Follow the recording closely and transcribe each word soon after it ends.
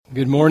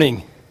Good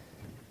morning.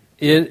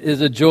 It is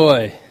a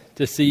joy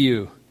to see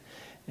you,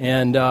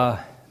 and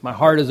my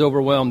heart is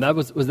overwhelmed.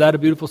 Was that a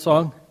beautiful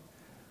song?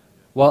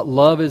 What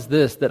love is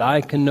this, that I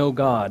can know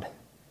God,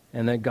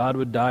 and that God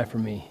would die for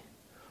me.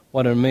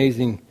 What an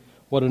amazing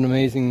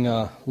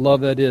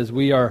love that is.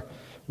 We are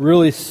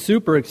really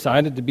super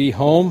excited to be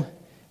home,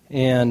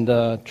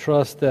 and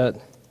trust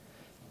that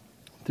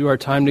through our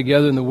time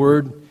together in the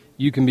Word,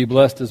 you can be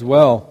blessed as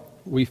well.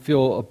 We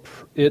feel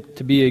it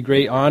to be a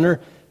great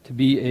honor, to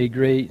be a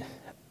great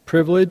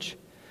privilege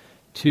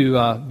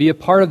to be a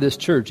part of this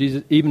church,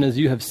 even as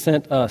you have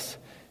sent us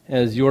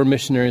as your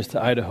missionaries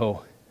to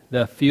Idaho.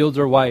 The fields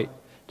are white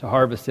to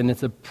harvest, and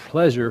it's a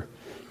pleasure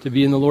to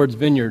be in the Lord's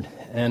vineyard.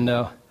 And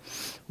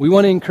we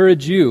want to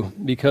encourage you,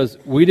 because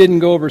we didn't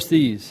go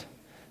overseas.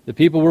 The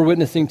people we're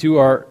witnessing to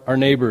are our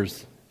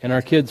neighbors and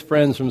our kids'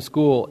 friends from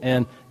school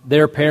and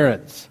their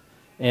parents.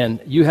 And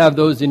you have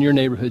those in your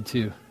neighborhood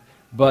too.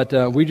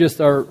 But we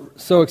just are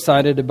so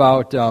excited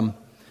about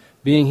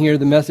being here.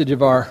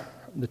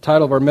 The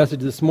title of our message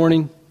this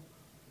morning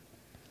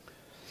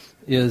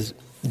is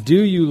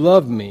Do You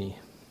Love Me?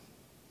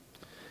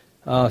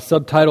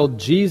 Subtitled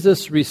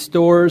Jesus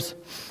Restores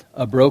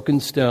a Broken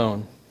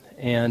Stone.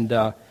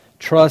 And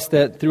trust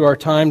that through our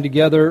time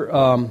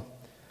together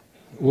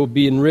we'll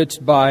be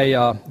enriched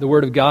by the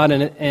Word of God.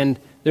 And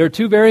there are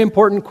two very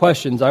important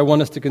questions I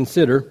want us to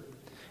consider.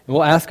 And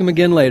we'll ask them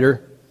again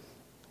later.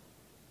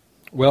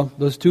 Well,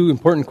 those two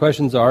important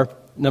questions are,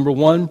 number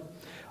one,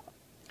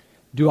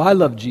 do I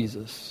love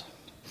Jesus?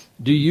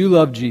 Do you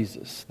love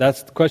Jesus?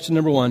 That's question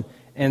number one.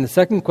 And the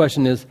second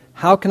question is,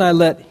 how can I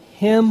let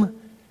Him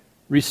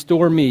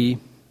restore me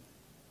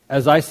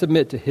as I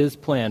submit to His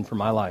plan for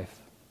my life?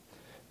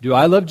 Do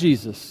I love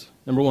Jesus?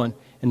 Number one.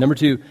 And number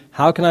two,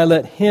 how can I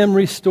let Him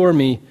restore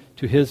me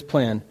to His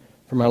plan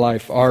for my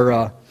life?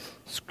 Our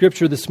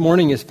scripture this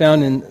morning is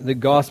found in the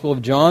Gospel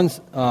of John,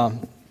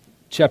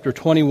 chapter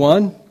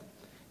 21.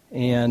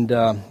 And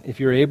if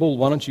you're able,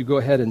 why don't you go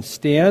ahead and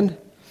stand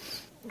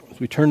as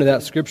we turn to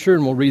that scripture,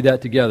 and we'll read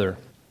that together.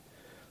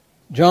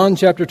 John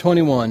chapter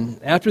 21.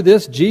 After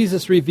this,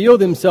 Jesus revealed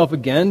Himself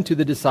again to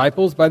the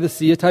disciples by the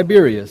Sea of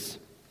Tiberias.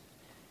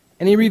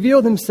 And He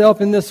revealed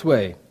Himself in this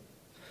way.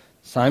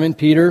 Simon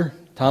Peter,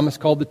 Thomas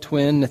called the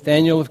twin,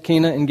 Nathanael of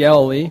Cana in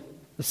Galilee,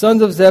 the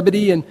sons of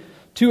Zebedee, and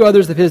two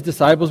others of His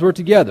disciples were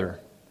together.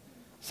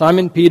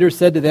 Simon Peter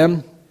said to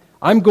them,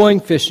 I'm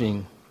going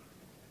fishing.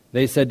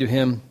 They said to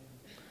him,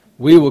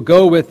 We will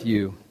go with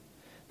you.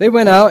 They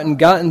went out and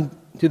got into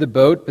the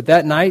boat, but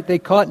that night they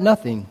caught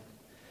nothing.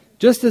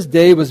 Just as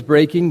day was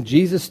breaking,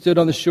 Jesus stood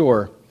on the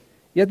shore.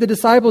 Yet the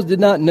disciples did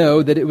not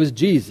know that it was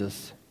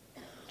Jesus.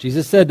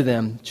 Jesus said to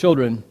them,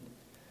 Children,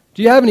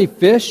 do you have any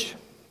fish?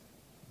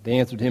 They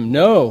answered Him,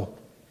 No.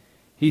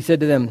 He said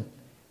to them,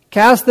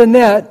 Cast the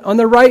net on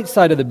the right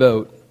side of the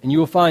boat, and you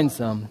will find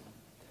some.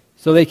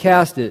 So they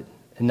cast it,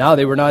 and now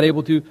they were not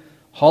able to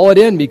haul it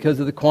in because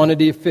of the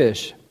quantity of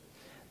fish.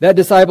 That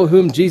disciple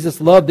whom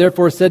Jesus loved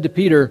therefore said to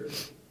Peter,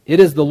 It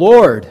is the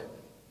Lord.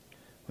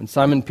 When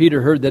Simon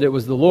Peter heard that it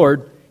was the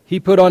Lord, he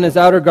put on his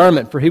outer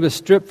garment, for he was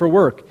stripped for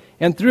work,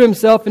 and threw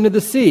himself into the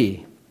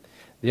sea.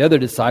 The other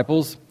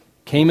disciples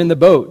came in the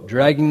boat,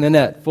 dragging the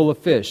net full of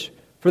fish,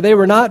 for they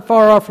were not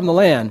far off from the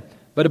land,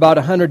 but about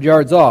 100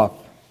 yards off.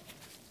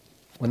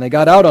 When they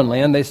got out on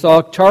land, they saw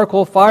a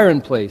charcoal fire in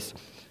place,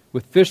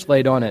 with fish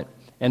laid on it,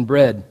 and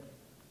bread.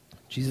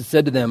 Jesus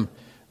said to them,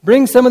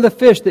 Bring some of the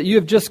fish that you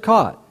have just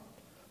caught.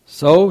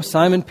 So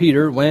Simon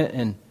Peter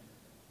went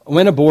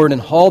aboard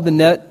and hauled the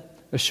net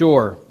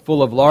ashore,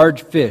 full of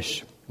large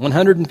fish,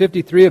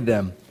 153 of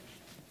them.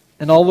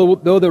 And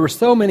although there were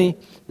so many,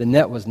 the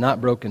net was not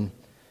broken.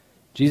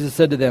 Jesus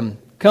said to them,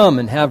 Come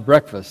and have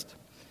breakfast.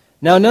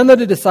 Now none of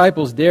the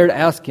disciples dared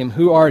ask Him,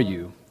 Who are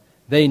you?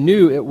 They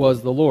knew it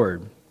was the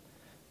Lord.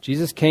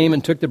 Jesus came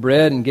and took the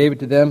bread and gave it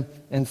to them,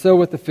 and so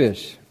with the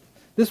fish.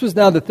 This was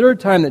now the third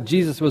time that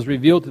Jesus was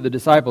revealed to the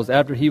disciples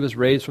after He was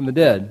raised from the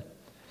dead.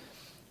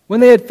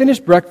 When they had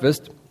finished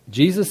breakfast,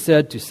 Jesus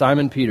said to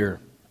Simon Peter,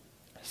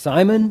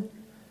 Simon,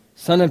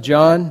 son of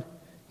John,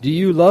 do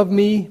you love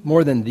me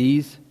more than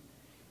these?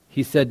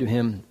 He said to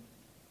him,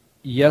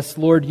 Yes,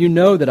 Lord, you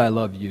know that I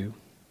love you.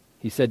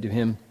 He said to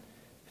him,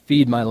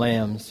 Feed my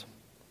lambs.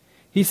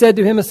 He said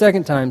to him a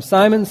second time,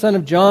 Simon, son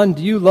of John,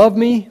 do you love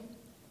me?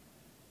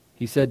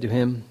 He said to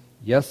him,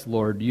 Yes,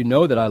 Lord, you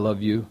know that I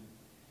love you.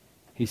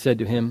 He said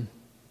to him,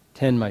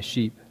 Tend my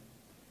sheep.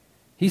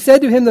 He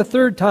said to him the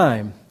third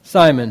time,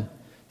 Simon,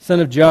 son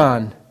of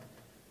John,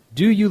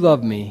 do you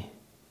love me?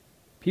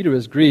 Peter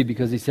was grieved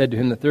because he said to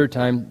him the third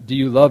time, Do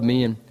you love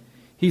me? And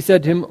he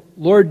said to him,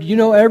 Lord, you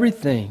know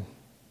everything.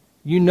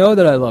 You know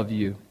that I love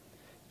you.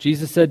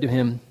 Jesus said to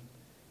him,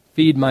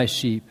 Feed my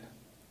sheep.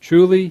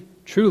 Truly,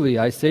 truly,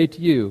 I say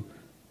to you,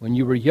 when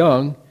you were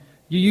young,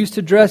 you used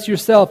to dress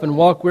yourself and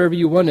walk wherever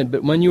you wanted,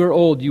 but when you are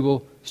old, you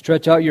will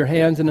stretch out your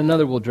hands and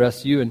another will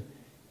dress you and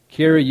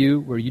carry you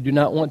where you do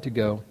not want to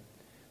go.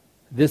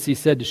 This he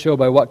said to show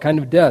by what kind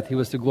of death he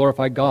was to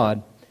glorify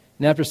God.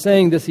 And after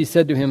saying this, he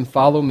said to him,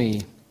 Follow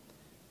me.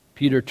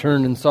 Peter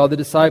turned and saw the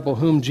disciple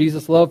whom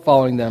Jesus loved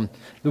following them,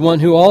 the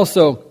one who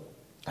also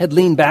had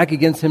leaned back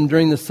against him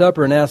during the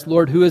supper and asked,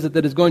 "Lord, who is it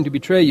that is going to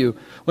betray you?"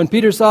 When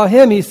Peter saw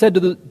him, he said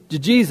to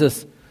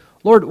Jesus,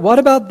 "Lord, what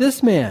about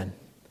this man?"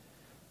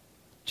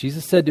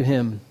 Jesus said to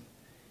him,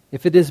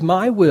 "If it is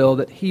my will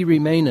that he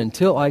remain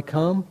until I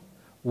come,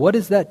 what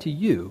is that to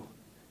you?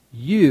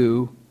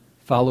 You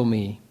follow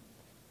me."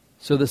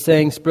 So the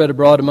saying spread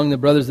abroad among the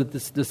brothers that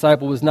this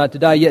disciple was not to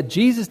die. Yet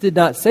Jesus did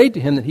not say to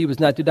him that he was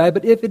not to die,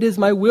 but if it is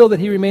my will that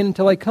he remain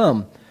until I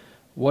come,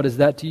 what is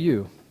that to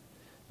you?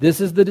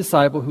 This is the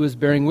disciple who is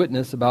bearing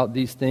witness about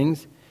these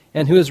things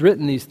and who has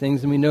written these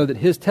things, and we know that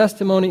his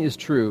testimony is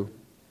true.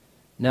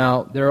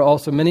 Now, there are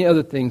also many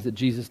other things that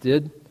Jesus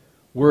did.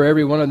 Were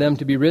every one of them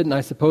to be written,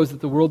 I suppose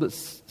that the world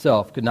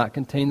itself could not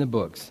contain the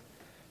books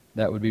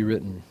that would be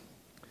written.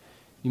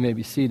 You may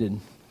be seated.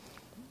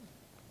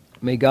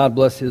 May God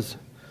bless His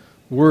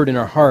word in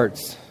our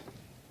hearts.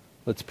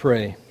 Let's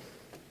pray.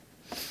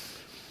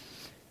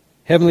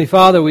 Heavenly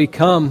Father, we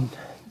come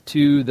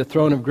to the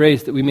throne of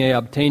grace that we may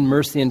obtain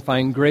mercy and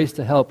find grace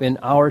to help in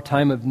our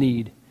time of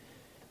need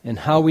and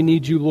how we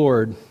need you,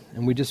 Lord.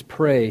 And we just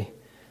pray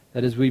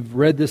that as we've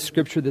read this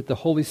scripture, that the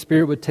Holy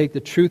Spirit would take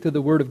the truth of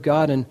the Word of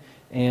God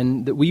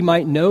and that we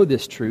might know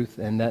this truth,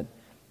 and that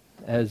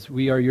as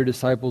we are your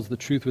disciples, the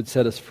truth would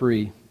set us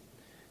free.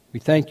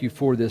 We thank you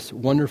for this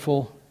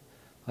wonderful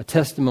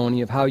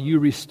testimony of how you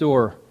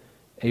restore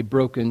a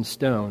broken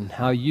stone,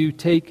 how you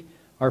take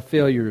our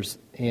failures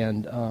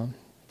and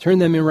turn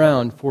them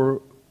around for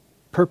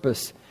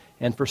purpose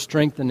and for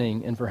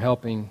strengthening and for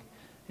helping.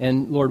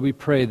 And Lord, we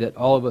pray that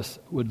all of us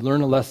would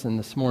learn a lesson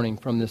this morning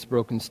from this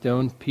broken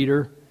stone,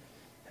 Peter,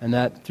 and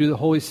that through the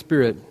Holy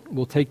Spirit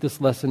we'll take this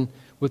lesson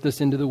with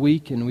us into the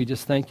week. And we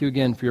just thank you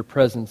again for your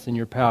presence and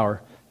your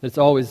power that's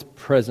always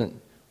present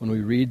when we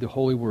read the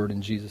Holy Word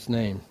in Jesus'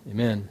 name.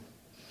 Amen.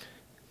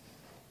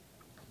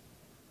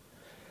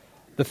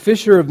 The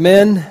fisher of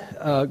men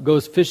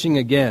goes fishing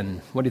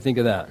again. What do you think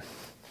of that?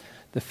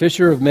 The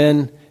fisher of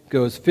men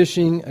goes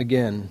fishing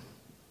again.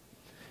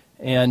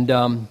 And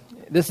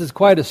this is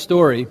quite a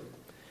story.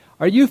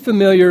 Are you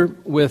familiar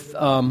with,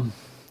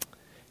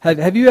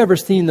 have you ever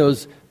seen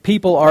those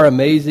People Are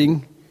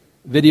Amazing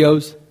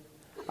videos?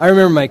 I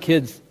remember my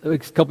kids, a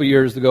couple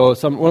years ago,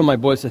 one of my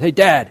boys said, "Hey,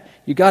 Dad,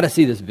 you got to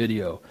see this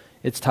video.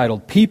 It's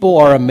titled People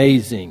Are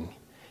Amazing."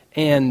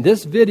 And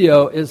this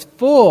video is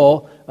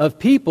full of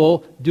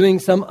people doing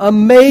some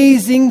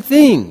amazing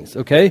things,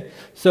 okay?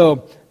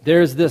 So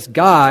there's this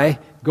guy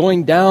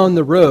going down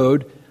the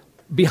road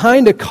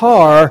behind a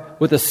car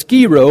with a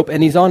ski rope,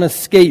 and he's on a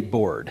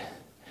skateboard.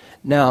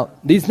 Now,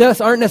 these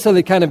aren't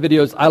necessarily the kind of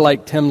videos I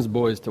like Tim's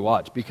boys to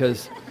watch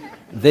because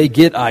they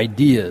get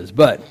ideas.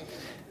 But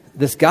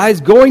this guy's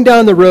going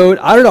down the road.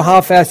 I don't know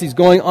how fast he's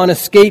going on a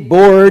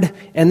skateboard,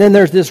 and then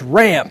there's this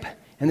ramp.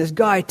 And this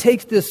guy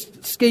takes this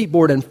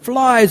skateboard and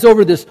flies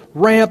over this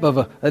ramp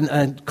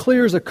and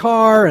clears a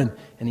car, and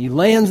he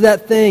lands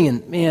that thing.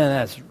 And man,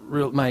 that's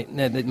real.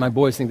 My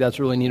boys think that's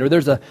really neat. Or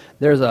there's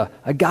a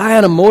guy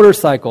on a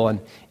motorcycle,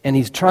 and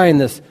he's trying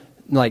this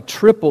like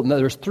triple. No,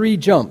 there's 3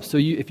 jumps. So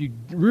if you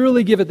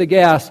really give it the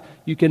gas,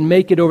 you can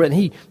make it over. And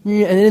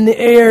in the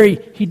air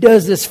he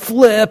does this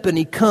flip, and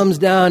he comes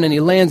down and he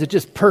lands it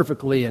just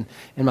perfectly. And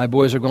my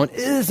boys are going,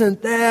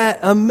 "Isn't that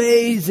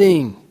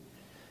amazing?"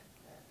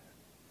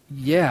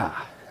 Yeah,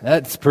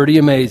 that's pretty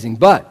amazing.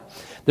 But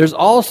there's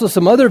also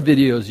some other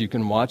videos you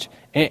can watch,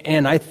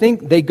 and I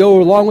think they go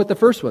along with the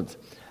first ones.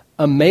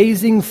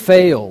 Amazing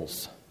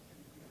fails.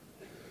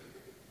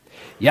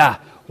 Yeah,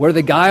 where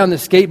the guy on the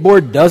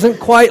skateboard doesn't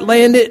quite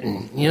land it,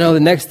 and the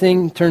next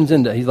thing turns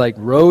into, he's like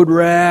road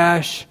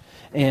rash,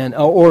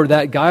 or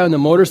that guy on the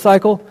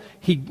motorcycle,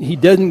 he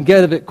doesn't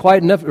get it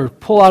quite enough or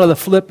pull out of the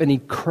flip, and he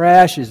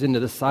crashes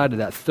into the side of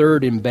that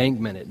 3rd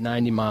embankment at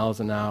 90 miles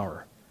an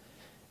hour.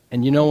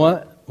 And you know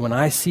what? When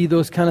I see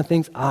those kind of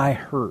things, I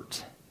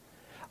hurt.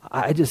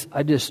 My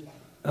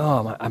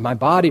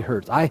body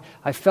hurts. I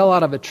fell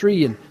out of a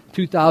tree in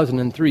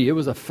 2003. It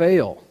was a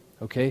fail,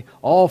 okay?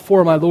 All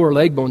 4 of my lower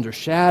leg bones are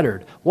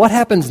shattered. What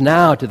happens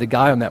now to the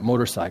guy on that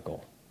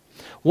motorcycle?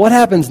 What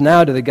happens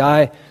now to the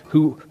guy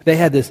who, they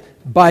had this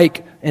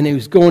bike, and he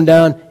was going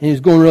down, and he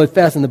was going really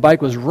fast, and the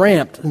bike was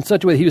ramped in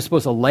such a way that he was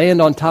supposed to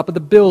land on top of the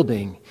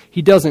building.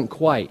 He doesn't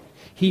quite.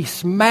 He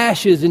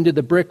smashes into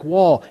the brick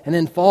wall and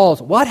then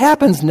falls. What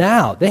happens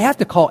now? They have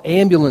to call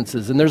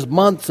ambulances, and there's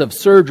months of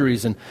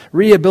surgeries and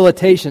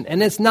rehabilitation,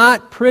 and it's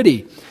not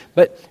pretty.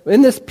 But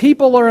in this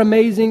People Are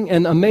Amazing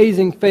and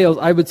Amazing Fails,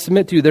 I would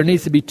submit to you there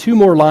needs to be 2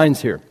 more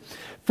lines here.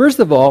 First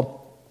of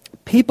all,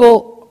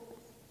 people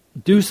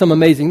do some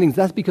amazing things.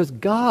 That's because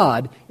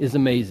God is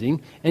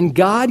amazing, and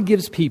God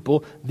gives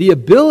people the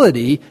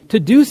ability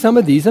to do some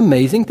of these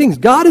amazing things.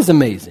 God is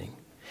amazing.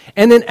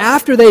 And then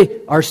after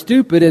they are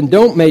stupid and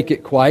don't make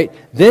it quite,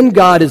 then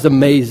God is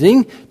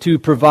amazing to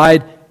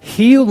provide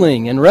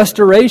healing and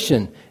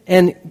restoration.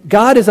 And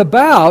God is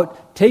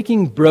about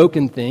taking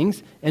broken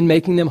things and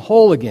making them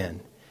whole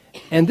again.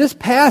 And this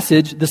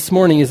passage this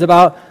morning is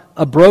about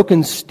a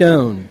broken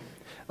stone.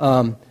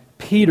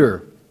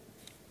 Peter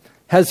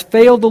has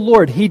failed the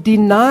Lord. He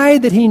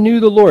denied that he knew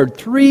the Lord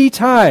 3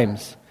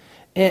 times.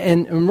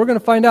 And we're going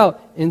to find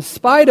out, in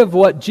spite of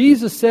what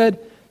Jesus said,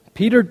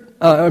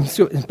 in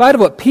spite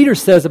of what Peter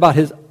says about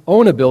his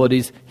own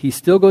abilities, he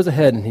still goes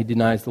ahead and he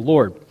denies the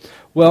Lord.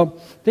 Well,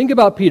 think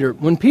about Peter.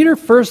 When Peter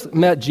first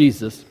met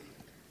Jesus,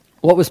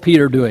 what was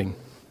Peter doing?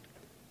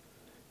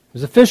 He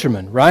was a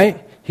fisherman,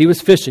 right? He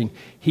was fishing.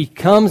 He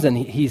comes and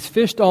he's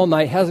fished all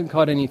night, hasn't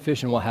caught any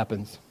fish, and what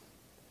happens?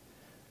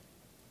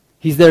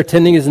 He's there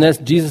tending his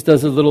nest. Jesus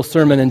does a little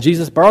sermon, and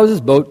Jesus borrows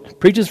his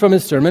boat, preaches from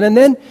his sermon, and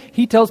then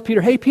he tells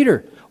Peter, hey,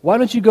 Peter, why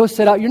don't you go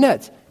set out your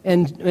nets?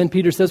 And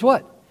Peter says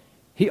what?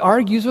 He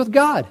argues with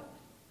God.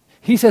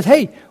 He says,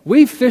 hey,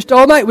 we fished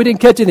all night. We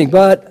didn't catch anything,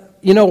 but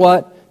you know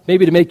what?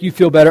 Maybe to make you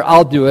feel better,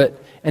 I'll do it.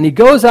 And he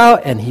goes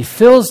out and he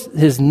fills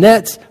his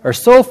nets are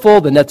so full,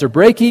 the nets are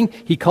breaking.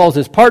 He calls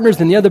his partners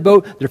in the other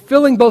boat. They're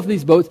filling both of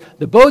these boats.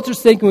 The boats are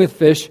sinking with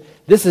fish.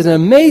 This is an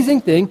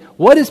amazing thing.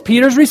 What is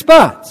Peter's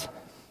response?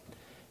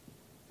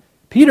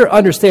 Peter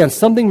understands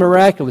something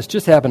miraculous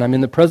just happened. I'm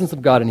in the presence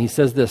of God, and he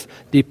says this,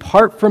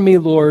 depart from me,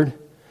 Lord,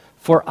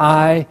 for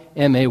I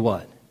am a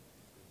what?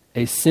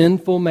 A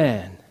sinful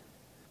man.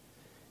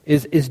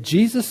 Is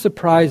Jesus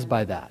surprised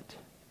by that?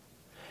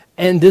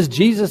 And does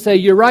Jesus say,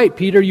 you're right,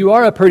 Peter, you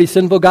are a pretty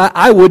sinful guy.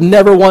 I would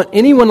never want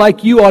anyone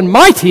like you on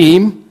my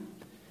team.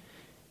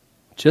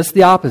 Just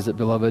the opposite,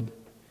 beloved.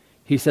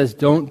 He says,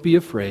 don't be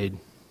afraid,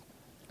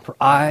 for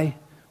I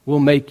will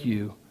make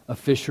you a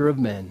fisher of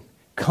men.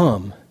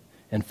 Come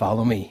and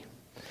follow me.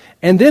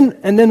 And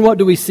then what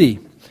do we see?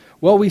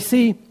 Well, we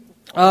see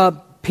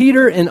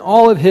Peter in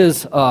all of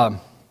his,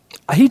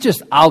 he's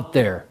just out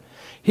there.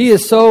 He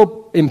is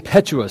so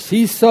impetuous.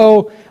 He's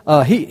so,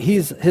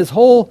 he's his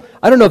whole,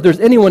 I don't know if there's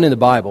anyone in the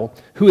Bible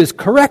who is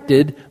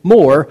corrected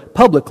more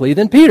publicly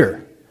than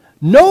Peter.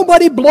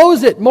 Nobody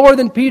blows it more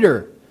than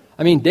Peter.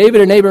 I mean,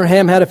 David and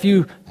Abraham had a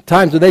few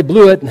times where they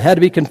blew it and had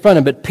to be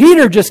confronted, but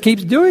Peter just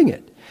keeps doing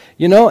it,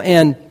 you know.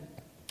 And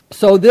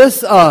so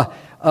this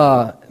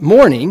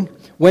morning,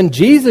 when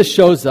Jesus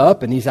shows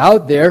up and he's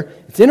out there,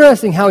 it's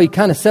interesting how he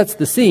kind of sets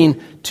the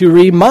scene to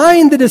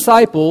remind the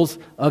disciples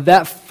of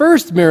that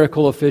first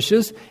miracle of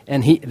fishes.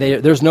 And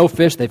there's no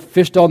fish. They've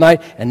fished all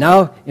night. And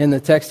now in the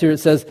text here it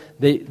says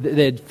they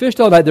had fished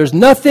all night. There's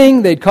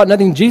nothing. They'd caught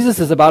nothing. Jesus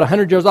is about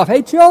 100 yards off.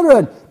 Hey,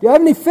 children, do you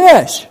have any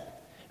fish?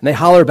 And they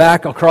holler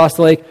back across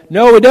the lake,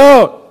 no, we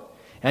don't.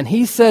 And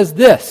he says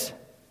this,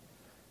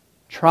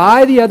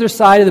 try the other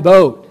side of the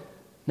boat.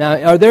 Now,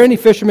 are there any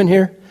fishermen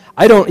here?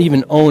 I don't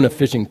even own a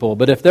fishing pole,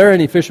 but if there are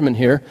any fishermen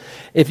here,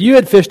 if you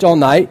had fished all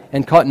night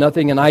and caught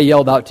nothing and I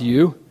yelled out to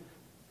you,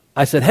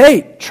 I said,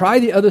 hey, try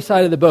the other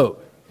side of the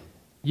boat,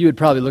 you would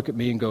probably look at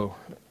me and go,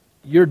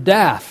 you're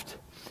daft.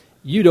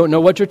 You don't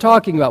know what you're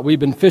talking about. We've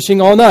been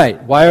fishing all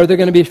night. Why are there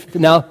going to be...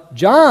 Now,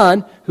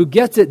 John, who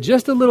gets it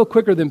just a little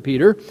quicker than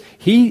Peter,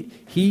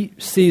 he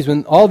sees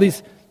when all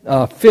these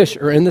fish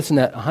are in this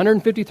net,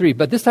 153,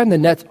 but this time the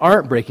nets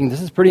aren't breaking.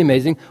 This is pretty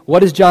amazing.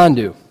 What does John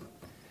do?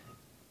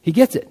 He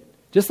gets it.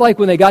 Just like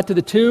when they got to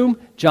the tomb,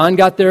 John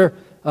got there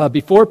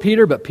before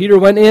Peter, but Peter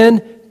went in.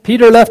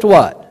 Peter left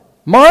what?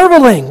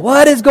 Marveling.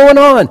 What is going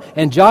on?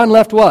 And John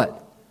left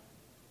what?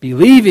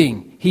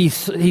 Believing.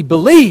 He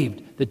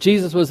believed that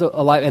Jesus was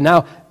alive. And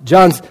now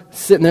John's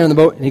sitting there in the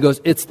boat, and he goes,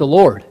 it's the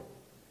Lord.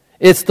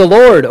 It's the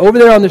Lord over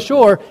there on the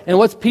shore. And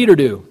what's Peter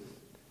do?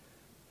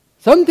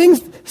 Some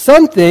things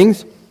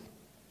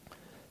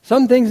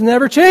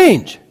never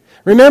change.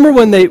 Remember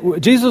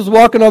when Jesus was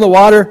walking on the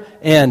water,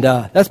 and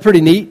that's a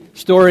pretty neat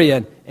story,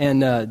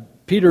 and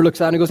Peter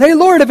looks out and he goes, hey,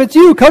 Lord, if it's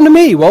you, come to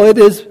me. Well, it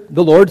is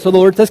the Lord, so the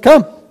Lord says,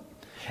 come.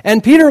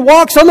 And Peter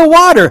walks on the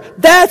water.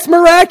 That's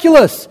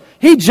miraculous.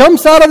 He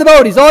jumps out of the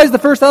boat. He's always the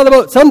first out of the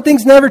boat. Some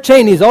things never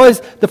change. He's always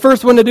the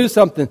first one to do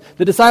something.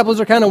 The disciples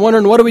are kind of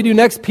wondering, what do we do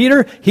next?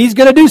 Peter, he's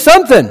going to do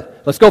something.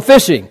 Let's go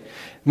fishing.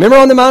 Remember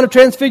on the Mount of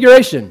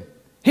Transfiguration?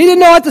 He didn't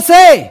know what to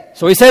say,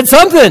 so he said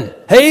something.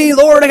 Hey,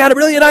 Lord, I got a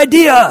brilliant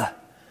idea.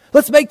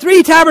 Let's make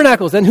 3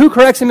 tabernacles. And who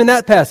corrects him in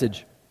that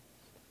passage?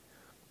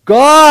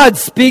 God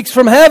speaks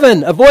from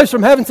heaven. A voice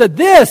from heaven said,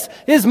 this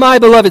is my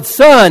beloved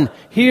Son.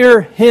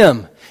 Hear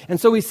him. And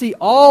so we see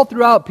all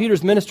throughout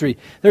Peter's ministry,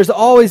 there's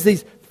always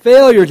these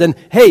failures. And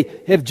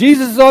hey, if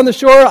Jesus is on the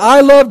shore,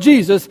 I love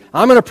Jesus.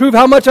 I'm going to prove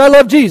how much I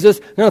love Jesus.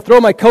 I'm going to throw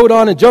my coat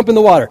on and jump in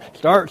the water.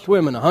 Start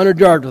swimming 100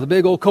 yards with a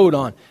big old coat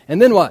on.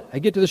 And then what? I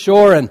get to the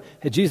shore and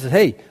Jesus,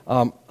 hey,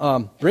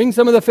 bring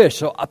some of the fish.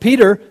 So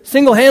Peter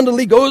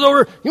single-handedly goes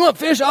over, you want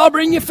fish? I'll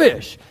bring you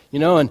fish. You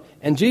know,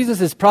 and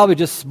Jesus is probably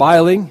just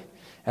smiling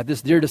at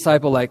this dear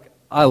disciple like,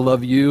 I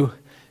love you,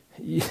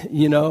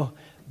 you know,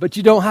 but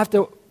you don't have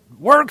to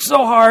work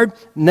so hard.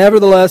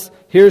 Nevertheless,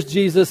 here's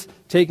Jesus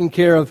taking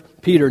care of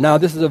Peter. Now,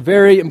 this is a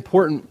very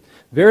important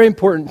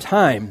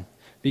time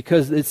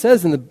because it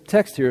says in the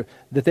text here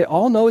that they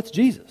all know it's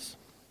Jesus.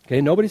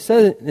 Okay, nobody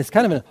says it. It's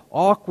kind of an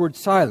awkward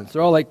silence.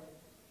 They're all like,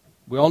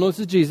 we all know this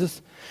is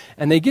Jesus.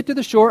 And they get to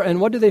the shore,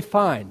 and what do they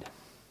find?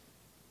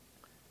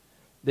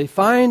 They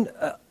find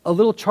a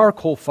little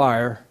charcoal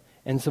fire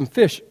and some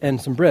fish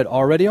and some bread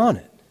already on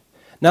it.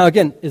 Now,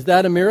 again, is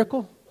that a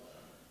miracle?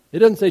 It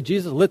doesn't say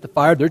Jesus lit the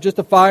fire. There's just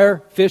a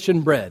fire, fish,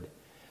 and bread.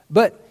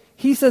 But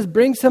he says,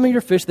 bring some of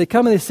your fish. They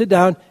come and they sit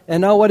down,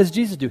 and now what does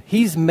Jesus do?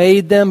 He's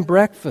made them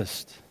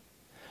breakfast.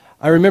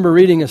 I remember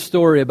reading a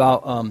story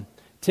about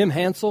Tim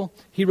Hansel.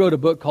 He wrote a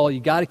book called You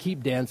Gotta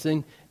Keep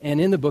Dancing,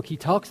 and in the book he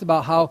talks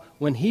about how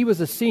when he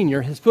was a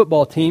senior, his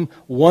football team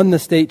won the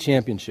state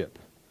championship.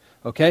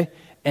 Okay?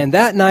 And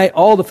that night,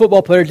 all the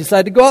football players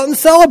decided to go out and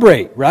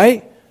celebrate,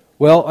 right?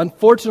 Well,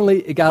 unfortunately,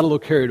 it got a little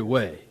carried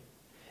away.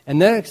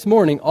 And the next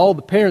morning, all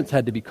the parents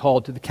had to be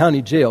called to the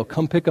county jail,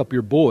 come pick up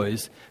your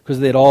boys, because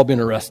they'd all been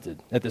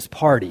arrested at this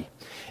party.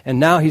 And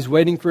now he's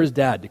waiting for his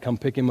dad to come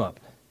pick him up.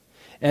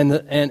 And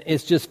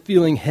it's just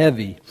feeling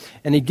heavy.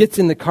 And he gets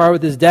in the car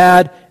with his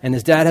dad, and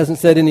his dad hasn't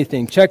said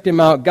anything. Checked him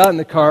out, got in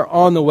the car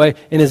on the way,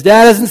 and his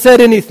dad hasn't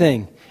said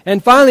anything.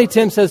 And finally,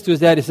 Tim says to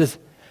his dad, he says,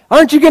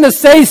 aren't you going to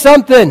say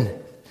something?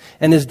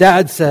 And his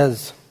dad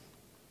says,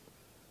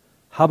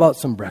 how about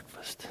some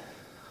breakfast?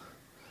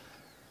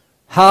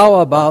 How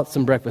about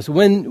some breakfast?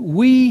 When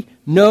we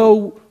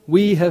know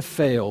we have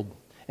failed,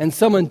 and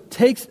someone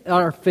takes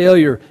our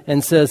failure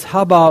and says,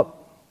 how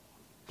about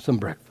some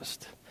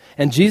breakfast?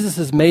 And Jesus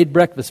has made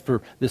breakfast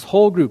for this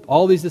whole group.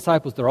 All these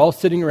disciples, they're all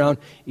sitting around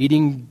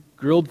eating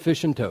grilled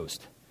fish and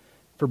toast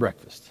for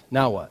breakfast.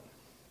 Now what?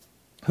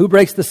 Who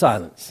breaks the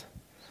silence?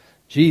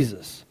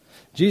 Jesus.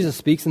 Jesus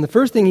speaks, and the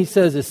first thing he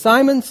says is,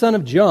 Simon, son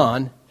of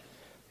John,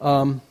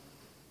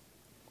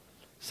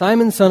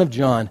 Simon, son of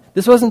John.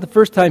 This wasn't the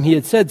first time he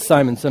had said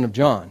Simon, son of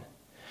John.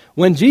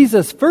 When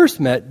Jesus first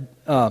met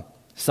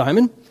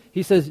Simon,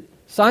 he says,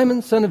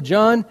 Simon, son of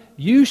John,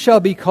 you shall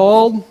be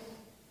called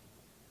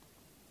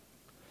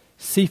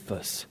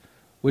Cephas,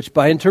 which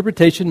by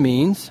interpretation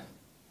means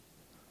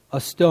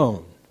a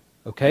stone.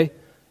 Okay?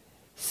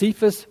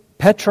 Cephas,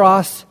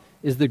 Petros,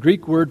 is the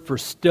Greek word for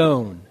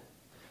stone,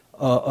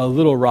 a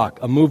little rock,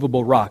 a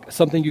movable rock,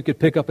 something you could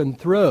pick up and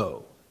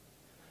throw,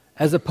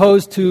 as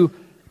opposed to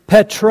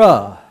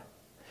Petra.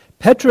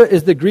 Petra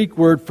is the Greek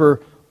word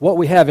for what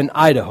we have in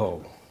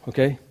Idaho,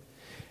 okay?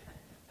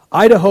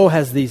 Idaho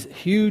has these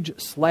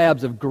huge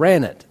slabs of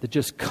granite that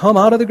just come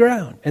out of the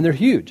ground, and they're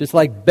huge. It's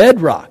like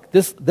bedrock.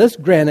 This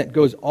granite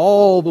goes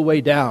all the way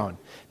down.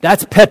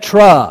 That's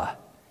Petra.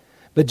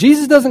 But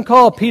Jesus doesn't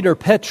call Peter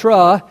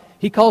Petra.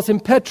 He calls him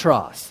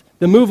Petros,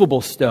 the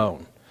movable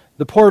stone,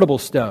 the portable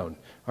stone,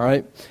 all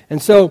right?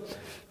 And so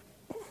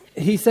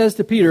he says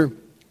to Peter,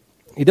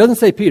 he doesn't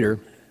say Peter,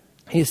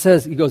 he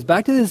goes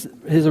back to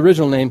his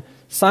original name,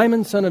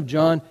 Simon, son of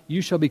John,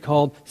 you shall be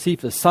called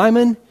Cephas.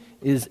 Simon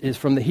is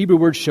from the Hebrew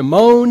word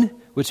Shimon,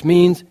 which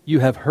means you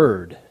have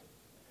heard.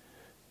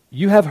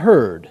 You have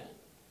heard.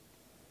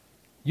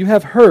 You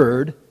have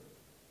heard,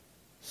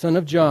 son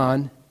of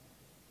John.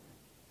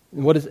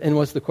 And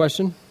what's the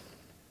question?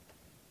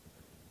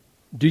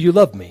 Do you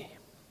love me?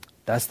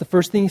 That's the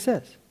first thing he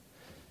says.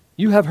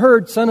 You have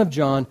heard, son of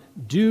John,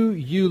 do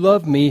you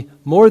love me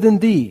more than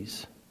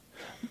these?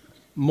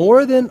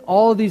 More than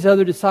all of these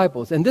other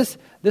disciples. And this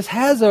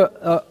has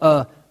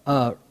a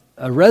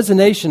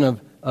resonation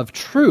of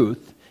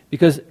truth,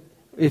 because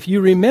if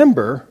you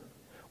remember,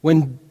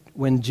 when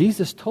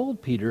Jesus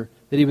told Peter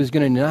that he was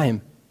going to deny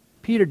him,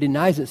 Peter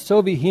denies it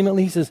so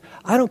vehemently. He says,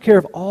 I don't care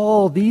if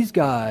all these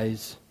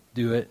guys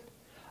do it.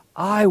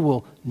 I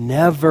will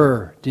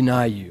never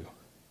deny you.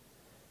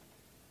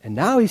 And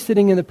now he's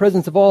sitting in the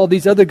presence of all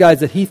these other guys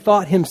that he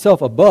thought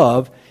himself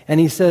above, and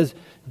he says,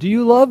 do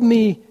you love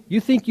me? You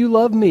think you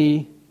love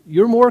me?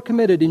 You're more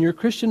committed in your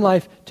Christian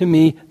life to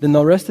me than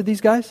the rest of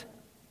these guys?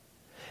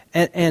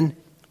 And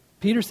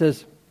Peter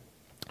says,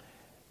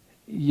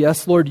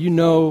 yes, Lord, you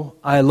know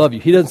I love you.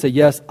 He doesn't say,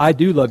 yes, I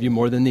do love you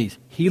more than these.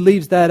 He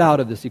leaves that out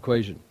of this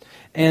equation.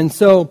 And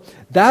so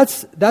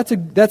that's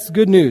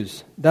good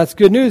news. That's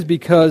good news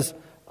because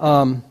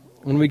when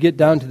we get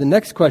down to the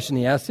next question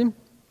he asks him,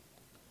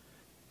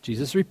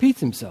 Jesus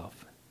repeats himself.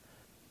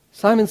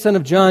 Simon, son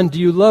of John,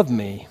 do you love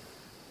me?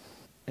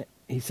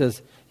 He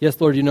says, yes,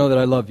 Lord, you know that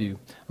I love you.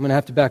 I'm going to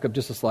have to back up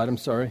just a slide. I'm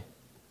sorry.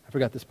 I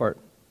forgot this part.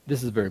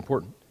 This is very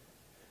important.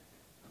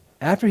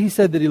 After he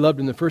said that he loved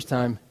him the first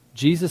time,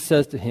 Jesus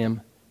says to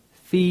him,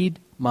 feed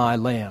my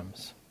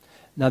lambs.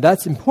 Now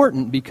that's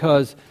important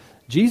because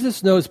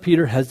Jesus knows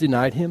Peter has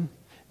denied him.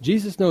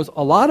 Jesus knows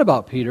a lot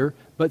about Peter,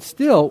 but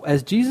still,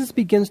 as Jesus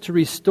begins to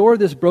restore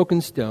this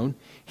broken stone,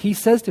 he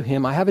says to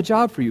him, I have a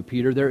job for you,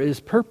 Peter. There is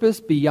purpose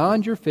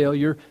beyond your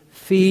failure.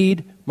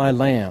 Feed my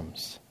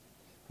lambs.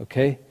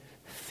 Okay?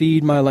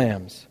 Feed my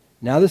lambs.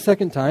 Now the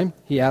second time,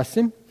 he asks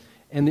him,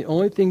 and the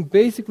only thing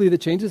basically that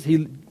changes,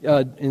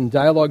 in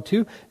dialogue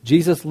 2,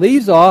 Jesus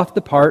leaves off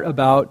the part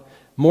about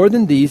more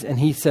than these, and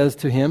he says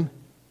to him,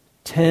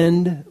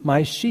 tend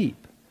my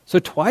sheep. So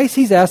twice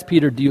he's asked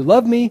Peter, do you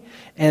love me?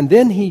 And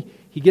then he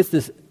gets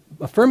this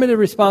affirmative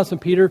response from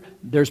Peter,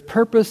 there's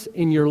purpose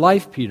in your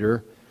life,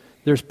 Peter.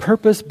 There's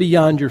purpose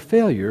beyond your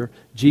failure.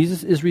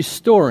 Jesus is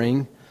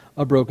restoring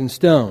a broken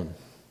stone.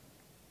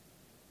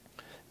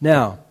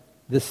 Now,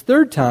 this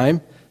third time,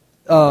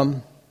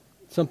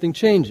 something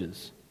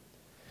changes.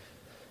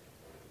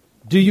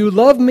 Do you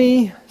love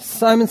me,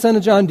 Simon, son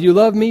of John? Do you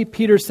love me?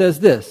 Peter says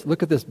this.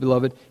 Look at this,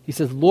 beloved. He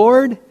says,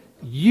 Lord,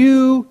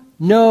 you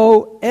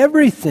know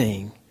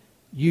everything.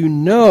 You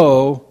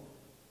know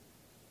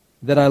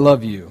that I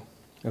love you.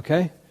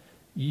 Okay?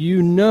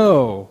 You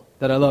know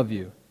that I love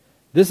you.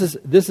 This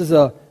is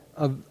a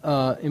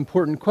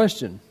important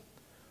question.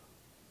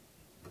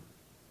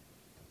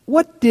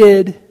 What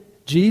did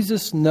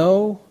Jesus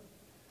know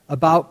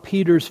about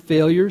Peter's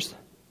failures?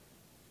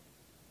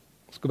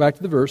 Let's go back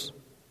to the verse.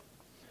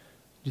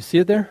 Do you see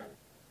it there?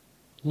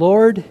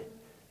 Lord,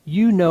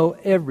 you know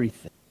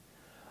everything.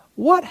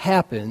 What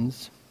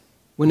happens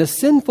when a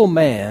sinful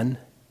man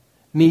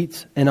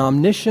meets an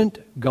omniscient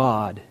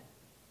God?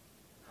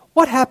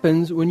 What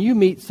happens when you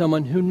meet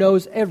someone who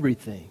knows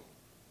everything?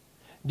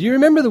 Do you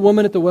remember the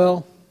woman at the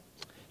well?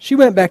 She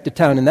went back to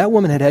town, and that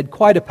woman had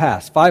quite a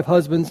past. 5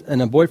 husbands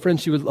and a boyfriend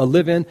she was a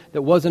live-in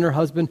that wasn't her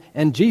husband.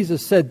 And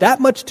Jesus said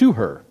that much to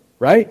her,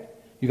 right?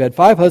 You've had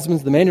 5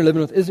 husbands. The man you're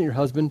living with isn't your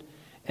husband.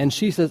 And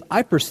she says,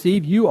 I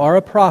perceive you are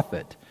a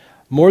prophet.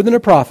 More than a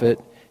prophet,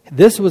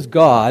 this was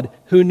God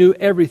who knew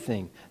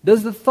everything.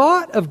 Does the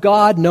thought of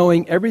God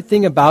knowing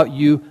everything about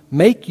you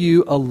make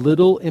you a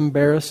little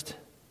embarrassed?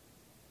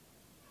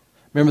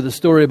 Remember the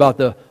story about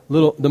the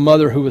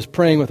mother who was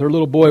praying with her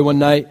little boy one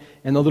night,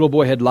 and the little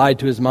boy had lied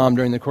to his mom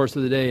during the course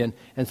of the day.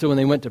 And so when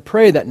they went to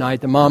pray that night,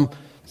 the mom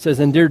says,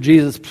 and dear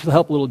Jesus,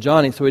 help little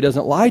Johnny so he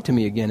doesn't lie to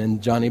me again.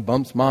 And Johnny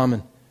bumps mom,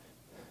 and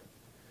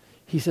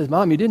he says,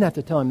 Mom, you didn't have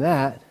to tell him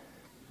that.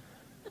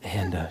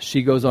 And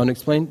she goes on to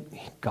explain,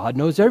 God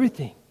knows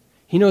everything.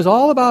 He knows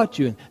all about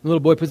you. And the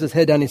little boy puts his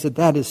head down and he said,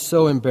 that is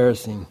so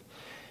embarrassing.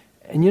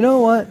 And you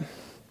know what?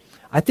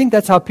 I think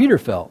that's how Peter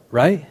felt,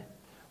 right?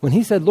 When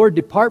he said, Lord,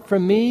 depart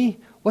from me,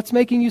 what's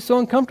making you so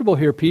uncomfortable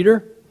here,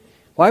 Peter?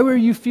 Why were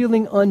you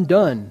feeling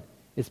undone?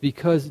 It's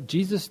because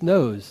Jesus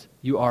knows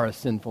you are a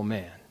sinful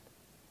man.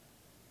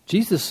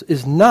 Jesus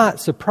is not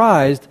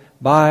surprised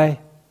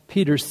by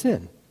Peter's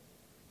sin.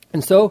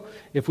 And so,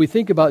 if we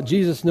think about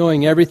Jesus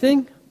knowing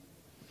everything,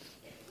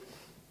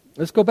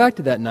 let's go back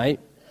to that night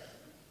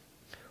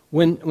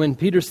when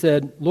Peter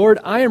said, Lord,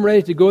 I am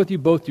ready to go with you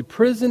both to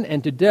prison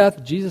and to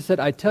death. Jesus said,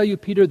 I tell you,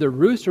 Peter, the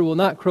rooster will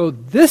not crow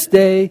this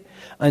day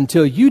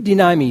until you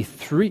deny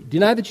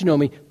that you know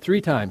me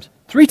 3 times.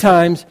 3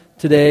 times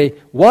today.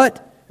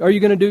 What are you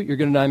going to do? You're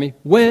going to deny me.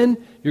 When?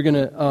 You're going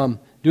to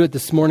do it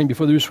this morning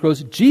before the rooster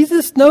crows.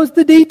 Jesus knows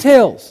the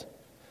details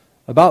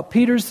about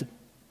Peter's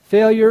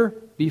failure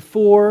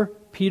before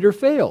Peter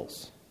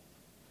fails.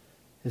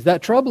 Is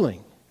that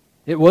troubling?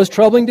 It was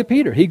troubling to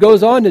Peter. He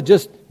goes on to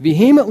just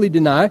vehemently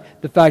deny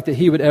the fact that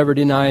he would ever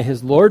deny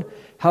his Lord.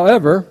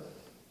 However,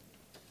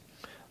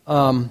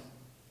 when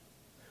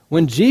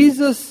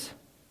Jesus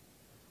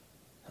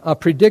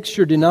predicts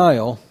your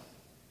denial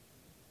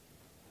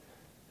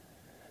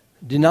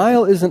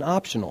isn't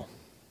optional,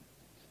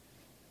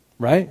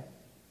 right?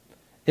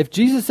 If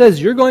Jesus says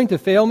you're going to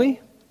fail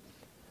me,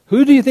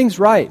 who do you think's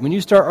right when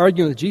you start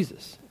arguing with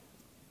Jesus?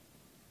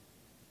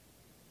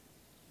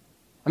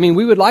 I mean,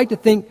 we would like to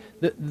think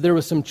that there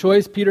was some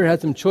choice. Peter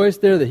had some choice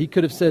there, that he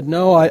could have said,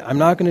 no, I'm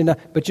not going to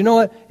deny. But you know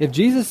what? If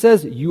Jesus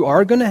says you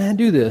are going to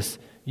do this,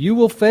 you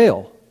will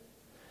fail.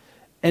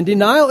 And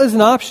denial isn't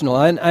optional.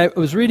 And I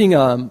was reading,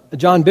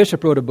 John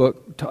Bishop wrote a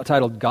book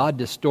titled God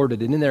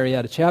Distorted. And in there he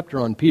had a chapter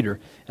on Peter.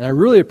 And I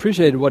really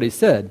appreciated what he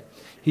said.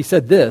 He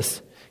said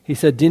this. He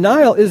said,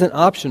 denial isn't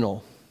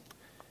optional.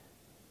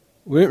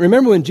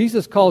 Remember when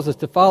Jesus calls us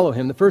to follow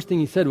him, the first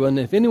thing he said was,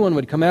 if anyone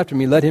would come after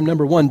me, let him,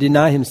 number 1,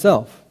 deny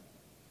himself.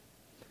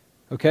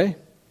 Okay?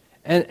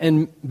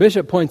 And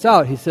Bishop points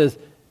out, he says,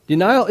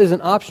 denial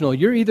isn't optional.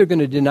 You're either going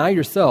to deny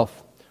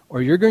yourself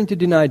or you're going to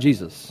deny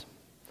Jesus.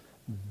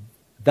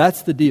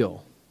 That's the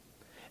deal.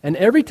 And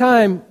every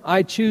time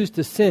I choose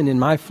to sin in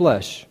my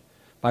flesh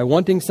by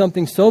wanting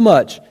something so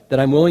much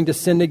that I'm willing to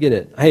sin to get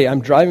it. Hey,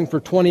 I'm driving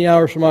for 20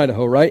 hours from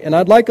Idaho, right? And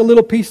I'd like a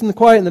little peace and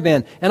quiet in the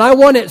van. And I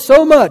want it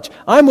so much,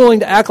 I'm willing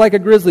to act like a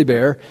grizzly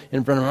bear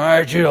in front of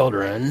my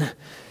children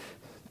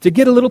to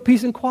get a little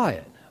peace and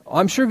quiet.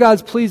 I'm sure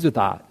God's pleased with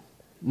that.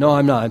 No,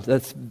 I'm not.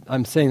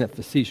 I'm saying that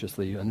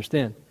facetiously, you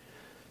understand?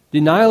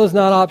 Denial is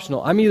not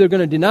optional. I'm either going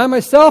to deny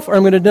myself or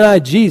I'm going to deny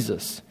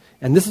Jesus.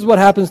 And this is what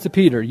happens to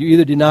Peter. You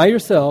either deny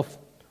yourself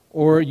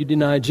or you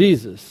deny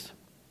Jesus.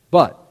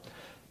 But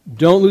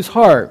don't lose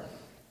heart.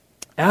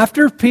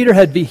 After Peter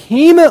had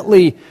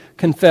vehemently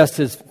confessed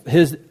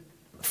his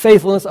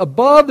faithfulness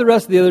above the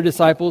rest of the other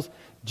disciples,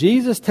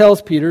 Jesus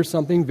tells Peter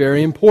something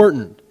very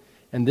important.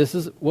 And this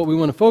is what we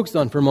want to focus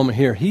on for a moment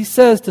here. He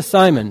says to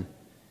Simon,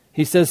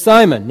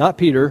 Simon, not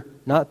Peter,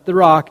 not the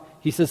rock.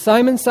 He says,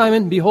 Simon,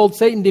 Simon, behold,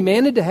 Satan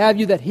demanded to have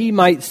you that he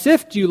might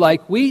sift you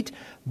like wheat,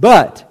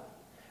 but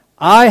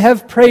I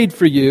have prayed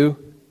for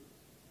you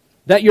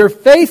that your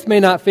faith may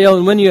not fail,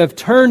 and when you have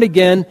turned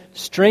again,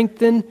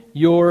 strengthen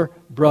your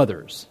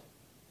brothers.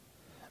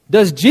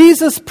 Does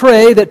Jesus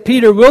pray that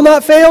Peter will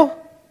not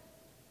fail?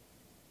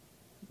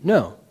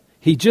 No.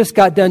 He just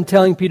got done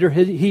telling Peter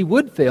he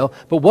would fail,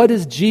 but what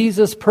does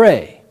Jesus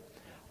pray?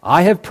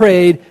 I have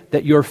prayed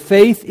that your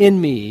faith in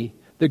me,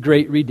 the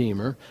great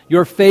Redeemer.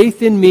 Your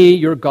faith in me,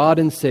 your God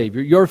and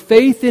Savior. Your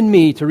faith in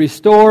me to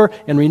restore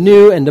and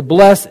renew and to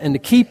bless and to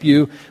keep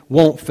you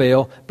won't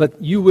fail,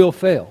 but you will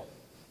fail.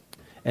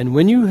 And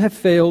when you have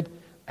failed,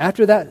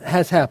 after that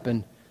has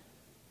happened,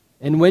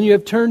 and when you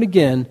have turned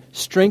again,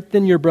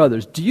 strengthen your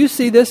brothers. Do you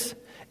see this?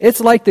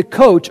 It's like the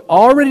coach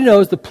already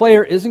knows the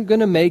player isn't going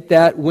to make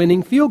that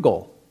winning field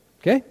goal.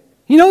 Okay?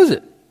 He knows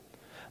it.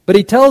 But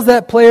he tells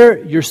that player,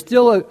 you're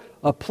still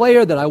a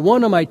player that I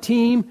want on my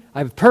team. I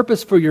have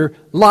purpose for your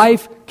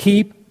life.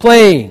 Keep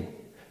playing.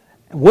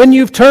 When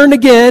you've turned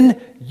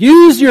again,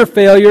 use your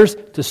failures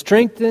to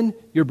strengthen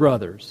your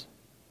brothers.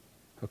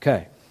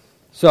 Okay.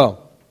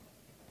 So,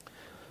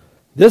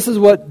 this is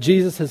what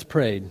Jesus has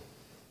prayed.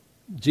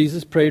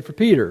 Jesus prayed for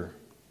Peter.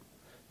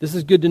 This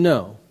is good to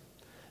know.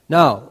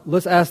 Now,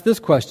 let's ask this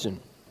question.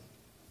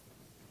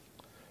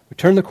 We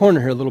turn the corner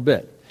here a little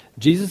bit.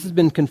 Jesus has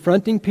been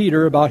confronting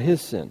Peter about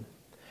his sin.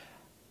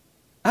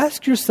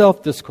 Ask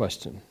yourself this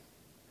question.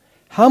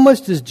 How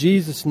much does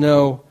Jesus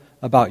know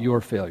about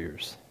your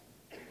failures?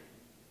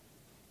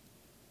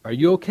 Are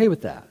you okay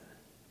with that?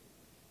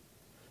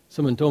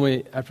 Someone told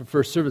me after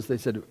first service, they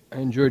said, I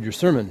enjoyed your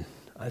sermon.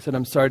 I said,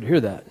 I'm sorry to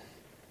hear that.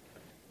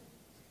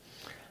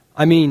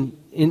 I mean,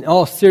 in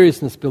all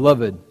seriousness,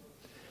 beloved,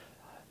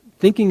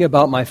 thinking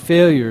about my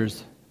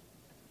failures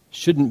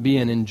shouldn't be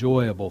an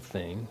enjoyable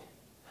thing.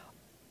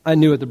 I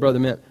knew what the brother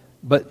meant.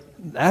 But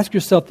ask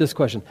yourself this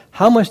question.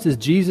 How much does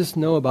Jesus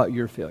know about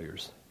your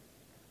failures?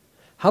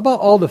 How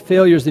about all the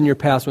failures in your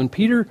past? When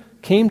Peter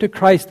came to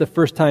Christ the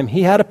first time,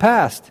 he had a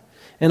past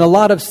and a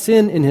lot of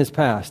sin in his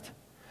past.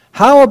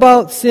 How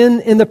about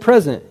sin in the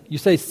present? You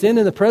say sin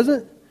in the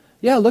present?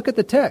 Yeah, look at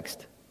the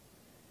text.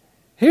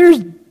 Here's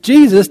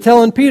Jesus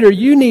telling Peter,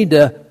 you need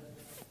to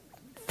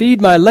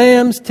feed my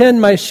lambs, tend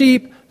my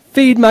sheep,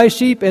 feed my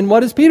sheep. And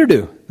what does Peter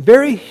do?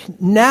 Very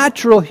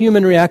natural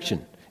human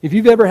reaction. If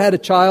you've ever had a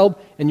child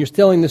and you're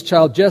telling this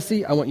child,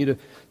 Jesse, I want you to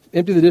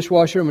empty the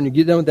dishwasher, and when you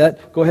get done with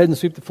that, go ahead and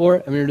sweep the floor.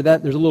 And when you do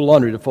that, there's a little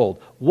laundry to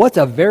fold. What's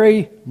a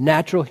very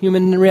natural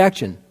human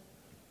reaction?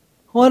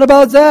 What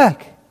about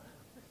Zach?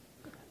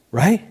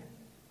 Right?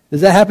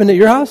 Does that happen at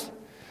your house?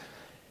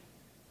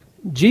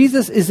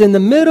 Jesus is in the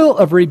middle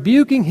of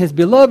rebuking his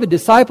beloved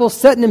disciples,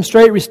 setting him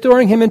straight,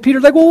 restoring him, and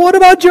Peter's like, well, what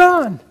about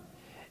John?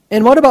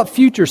 And what about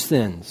future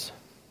sins?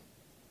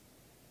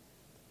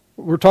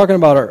 We're talking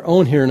about our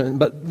own here,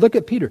 but look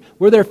at Peter.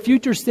 Were there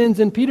future sins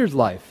in Peter's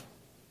life?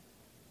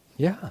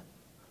 Yeah,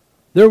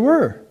 there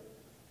were.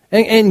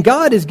 And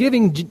God is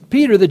giving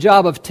Peter the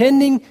job of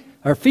tending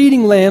or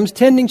feeding lambs,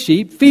 tending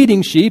sheep,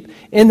 feeding sheep,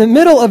 in the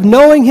middle of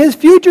knowing his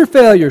future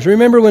failures.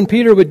 Remember when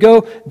Peter would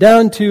go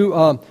down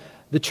to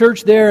the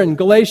church there in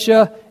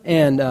Galatia,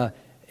 and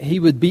he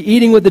would be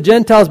eating with the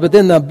Gentiles, but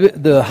then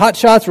the hot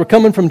shots were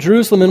coming from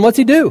Jerusalem, and what's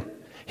he do?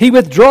 He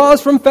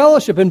withdraws from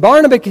fellowship, and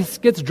Barnabas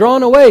gets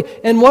drawn away.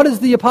 And what does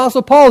the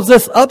Apostle Paul,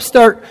 this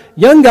upstart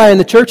young guy in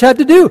the church, have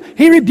to do?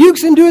 He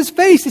rebukes him to his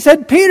face. He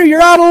said, Peter,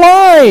 you're out of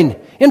line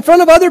in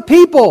front of other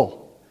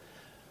people.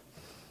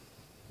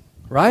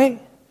 Right?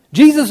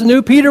 Jesus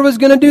knew Peter was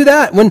going to do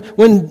that. When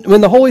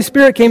the Holy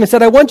Spirit came and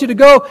said, I want you to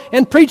go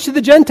and preach to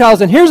the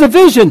Gentiles. And here's a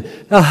vision,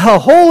 a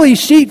holy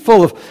sheet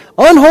full of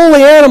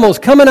unholy animals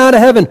coming out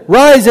of heaven.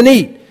 Rise and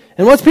eat.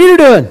 And what's Peter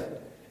doing?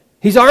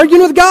 He's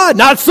arguing with God.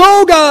 Not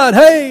so, God.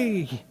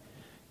 Hey.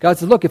 God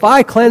says, look, if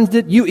I cleansed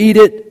it, you eat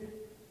it.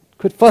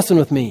 Quit fussing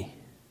with me.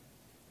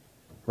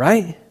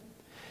 Right?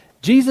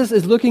 Jesus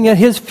is looking at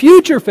his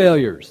future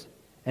failures,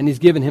 and he's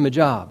given him a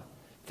job.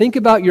 Think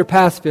about your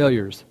past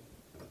failures.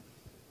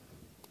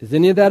 Is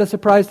any of that a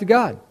surprise to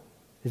God?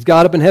 Is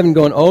God up in heaven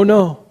going, oh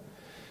no,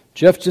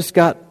 Jeff just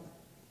got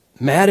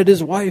mad at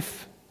his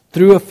wife,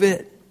 threw a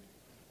fit?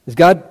 Is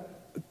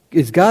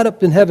God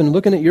up in heaven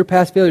looking at your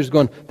past failures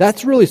going,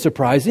 that's really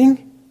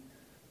surprising?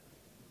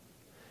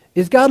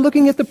 Is God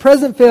looking at the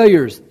present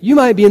failures? You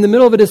might be in the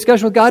middle of a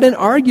discussion with God and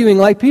arguing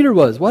like Peter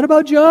was. What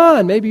about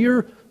John? Maybe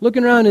you're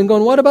looking around and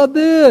going, what about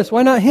this?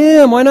 Why not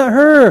him? Why not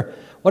her?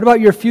 What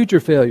about your future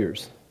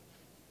failures?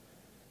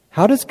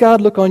 How does God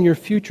look on your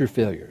future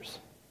failures?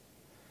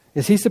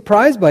 Is he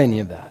surprised by any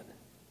of that?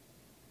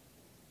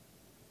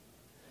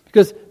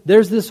 Because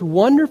there's this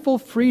wonderful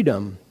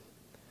freedom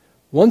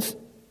once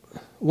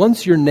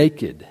you're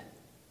naked. Do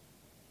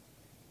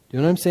you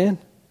know what I'm saying?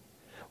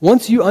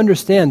 Once you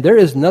understand there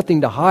is nothing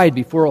to hide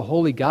before a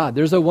holy God,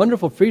 there's a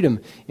wonderful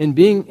freedom in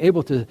being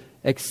able to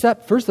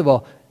accept, first of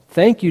all,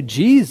 thank you,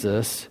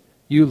 Jesus,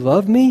 you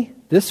love me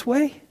this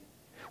way?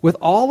 With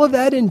all of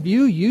that in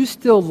view, you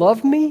still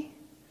love me?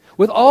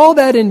 With all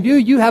that in view,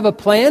 you have a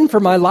plan for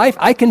my life?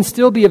 I can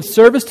still be of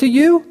service to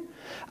you?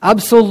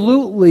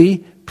 Absolutely,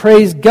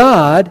 praise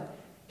God.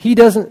 He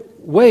doesn't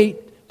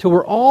wait till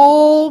we're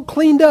all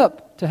cleaned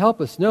up to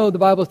help us. No, the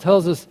Bible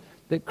tells us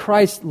that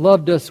Christ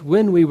loved us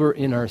when we were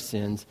in our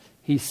sins.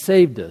 He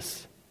saved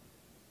us.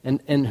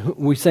 And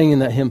we sang in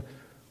that hymn,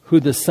 who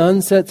the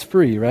Son sets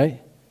free,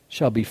 right,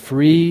 shall be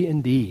free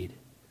indeed.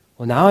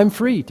 Well, now I'm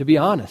free, to be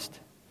honest.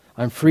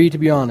 I'm free to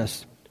be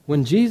honest.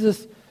 When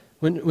Jesus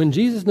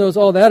knows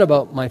all that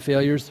about my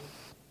failures,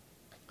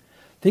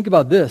 think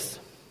about this.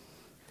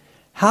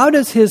 How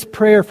does his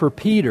prayer for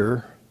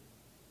Peter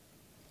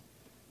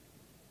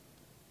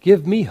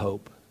give me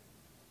hope?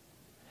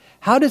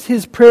 How does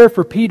his prayer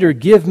for Peter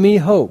give me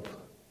hope?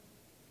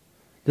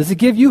 Does it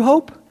give you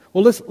hope?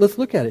 Well, let's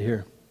look at it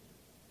here.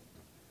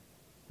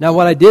 Now,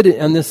 what I did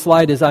on this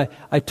slide is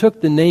I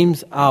took the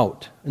names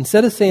out.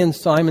 Instead of saying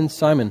Simon,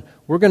 Simon,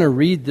 we're going to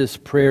read this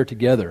prayer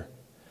together.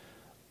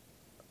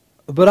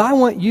 But I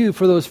want you,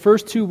 for those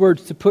first two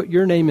words, to put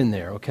your name in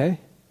there, okay?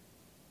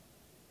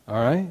 All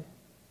right?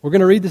 We're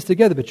going to read this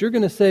together, but you're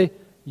going to say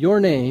your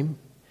name.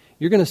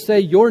 You're going to say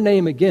your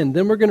name again.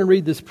 Then we're going to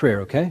read this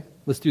prayer, okay?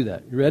 Let's do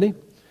that. You ready?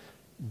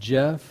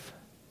 Jeff,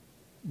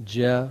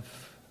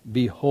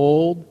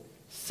 behold,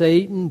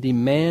 Satan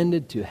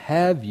demanded to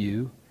have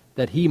you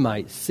that he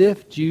might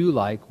sift you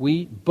like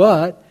wheat,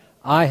 but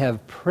I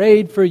have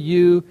prayed for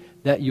you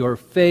that your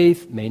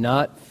faith may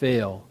not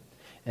fail.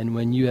 And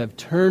when you have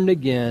turned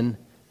again,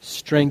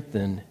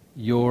 strengthen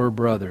your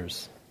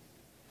brothers.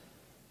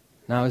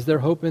 Now, is there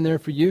hope in there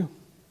for you?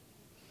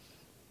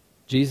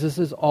 Jesus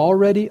is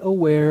already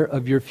aware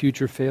of your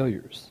future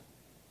failures.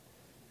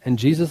 And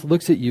Jesus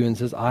looks at you and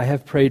says, I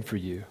have prayed for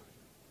you,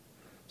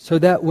 so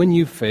that when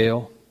you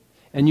fail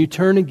and you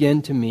turn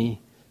again to me,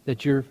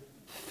 that your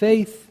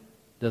faith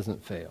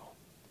doesn't fail.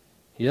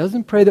 He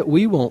doesn't pray that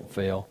we won't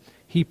fail.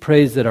 He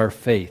prays that our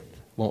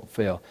faith won't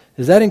fail.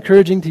 Is that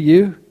encouraging to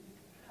you?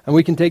 And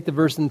we can take the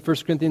verse in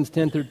 1 Corinthians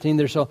 10:13,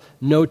 there shall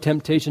no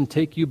temptation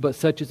take you, but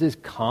such as is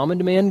common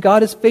to man.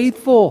 God is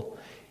faithful.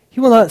 He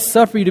will not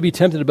suffer you to be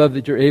tempted above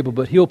that you're able,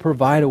 but He'll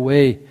provide a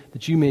way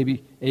that you may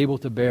be able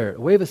to bear it,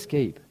 a way of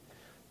escape.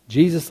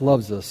 Jesus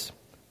loves us.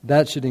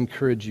 That should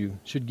encourage you,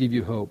 should give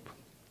you hope.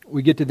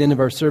 We get to the end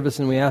of our service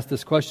and we ask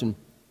this question,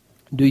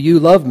 do you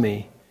love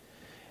me?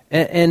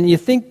 And you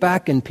think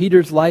back in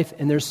Peter's life,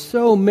 and there's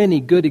so many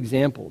good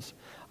examples.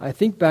 I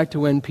think back to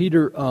when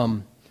Peter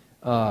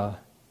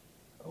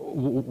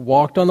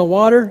walked on the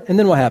water, and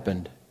then what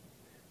happened?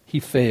 He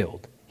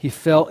failed. He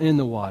fell in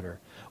the water.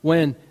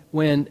 When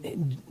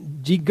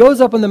he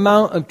goes up on the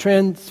Mount of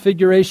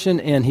Transfiguration,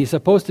 and he's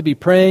supposed to be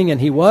praying,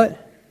 and he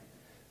what?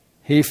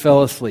 He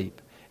fell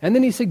asleep. And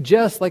then he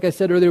suggests, like I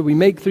said earlier, we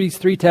make these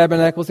three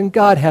tabernacles, and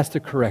God has to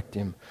correct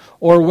him.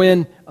 Or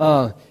when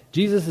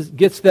Jesus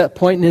gets to that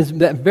point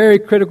that very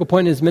critical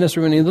point in his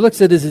ministry, when he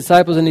looks at his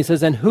disciples and he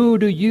says, and who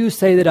do you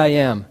say that I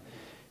am?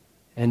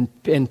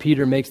 And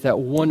Peter makes that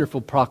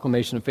wonderful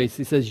proclamation of faith.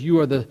 He says, you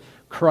are the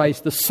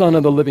Christ, the Son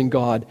of the living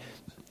God.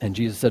 And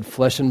Jesus said,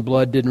 flesh and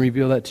blood didn't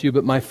reveal that to you,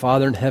 but my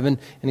Father in heaven.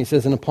 And he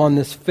says, and upon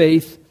this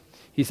faith,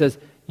 he says,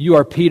 you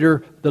are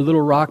Peter, the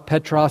little rock,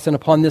 Petros, and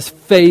upon this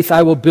faith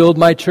I will build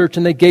my church,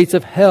 and the gates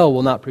of hell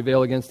will not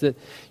prevail against it.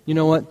 You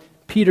know what?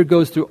 Peter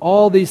goes through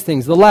all these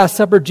things. The Last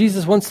Supper,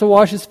 Jesus wants to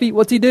wash his feet.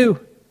 What's he do?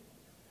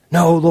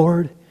 No,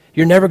 Lord,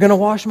 you're never going to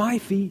wash my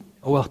feet.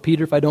 Oh, well,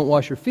 Peter, if I don't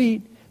wash your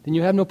feet, then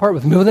you have no part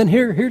with me. Well, then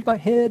here's my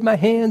head, my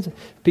hands,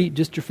 feet,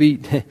 just your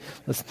feet.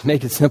 Let's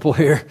make it simple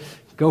here.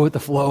 Go with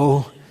the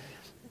flow.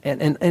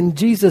 And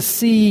Jesus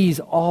sees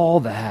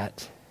all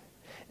that.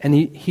 And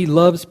he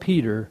loves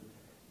Peter.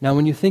 Now,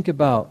 when you think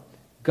about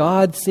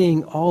God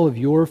seeing all of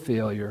your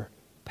failure,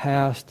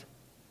 past,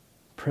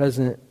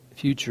 present,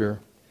 future,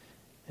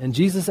 and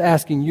Jesus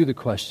asking you the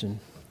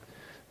question,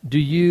 do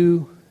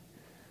you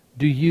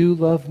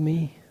love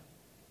me?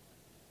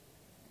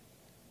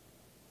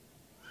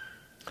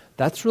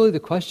 That's really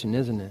the question,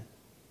 isn't it?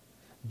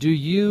 Do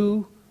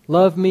you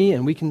love me?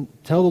 And we can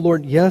tell the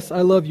Lord, yes,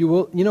 I love you.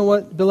 Well, you know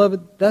what,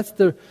 beloved? That's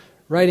the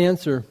right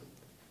answer.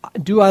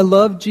 Do I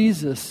love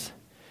Jesus?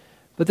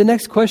 But the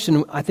next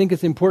question I think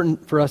it's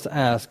important for us to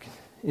ask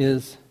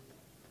is,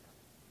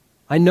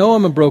 I know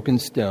I'm a broken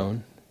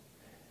stone.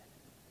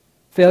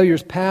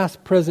 Failures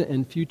past, present,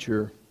 and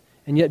future.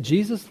 And yet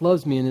Jesus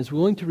loves me and is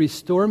willing to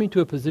restore me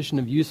to a position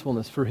of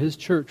usefulness for His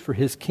church, for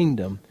His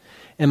kingdom.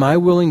 Am I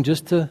willing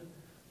just to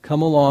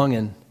come along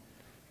and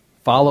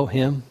follow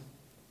Him?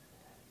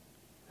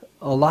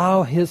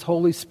 Allow His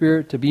Holy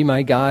Spirit to be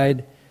my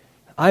guide.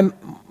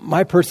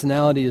 My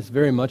personality is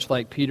very much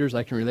like Peter's.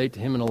 I can relate to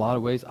him in a lot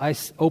of ways. I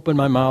open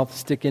my mouth,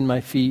 stick in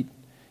my feet,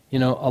 a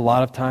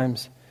lot of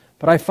times.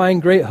 But I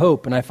find great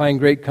hope and I find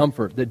great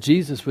comfort that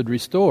Jesus would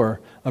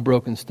restore a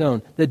broken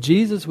stone, that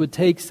Jesus would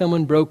take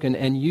someone broken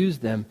and use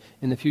them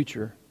in the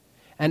future.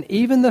 And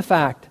even the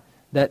fact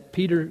that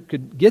Peter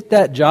could get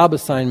that job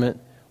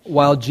assignment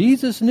while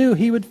Jesus knew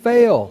he would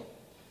fail,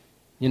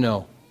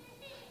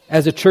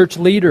 as a church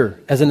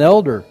leader, as an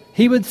elder,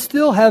 he would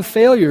still have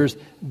failures.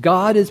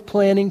 God is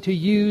planning to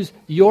use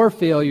your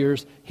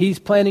failures. He's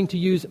planning to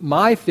use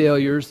my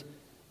failures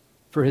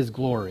for His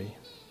glory.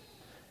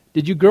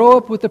 Did you grow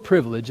up with the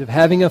privilege of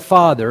having a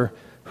father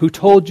who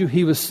told you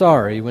he was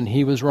sorry when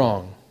he was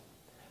wrong?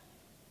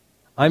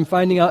 I'm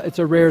finding out it's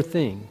a rare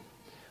thing.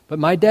 But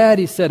my dad,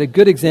 he set a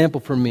good example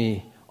for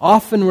me.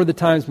 Often were the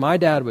times my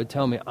dad would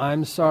tell me,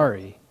 I'm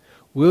sorry.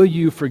 Will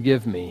you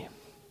forgive me?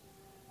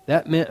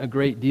 That meant a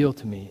great deal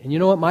to me. And you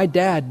know what? My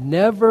dad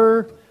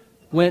never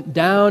went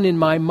down in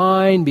my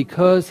mind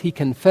because he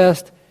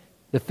confessed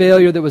the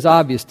failure that was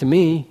obvious to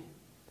me.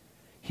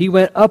 He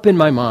went up in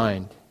my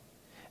mind.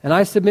 And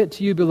I submit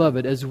to you,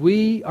 beloved, as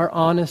we are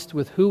honest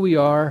with who we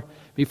are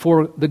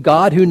before the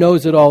God who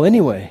knows it all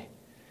anyway,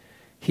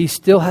 He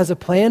still has a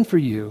plan for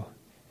you,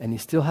 and He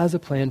still has a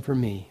plan for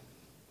me.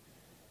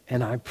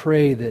 And I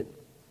pray that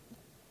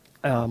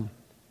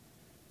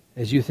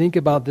as you think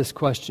about this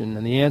question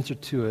and the answer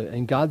to it,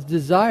 and God's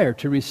desire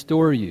to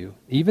restore you,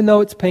 even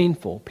though it's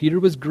painful, Peter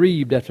was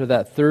grieved after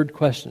that third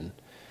question.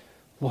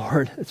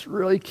 Lord, it's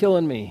really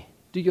killing me.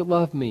 Do you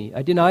love me?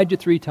 I denied you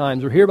 3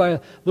 times. We're here by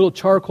a little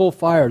charcoal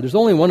fire. There's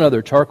only one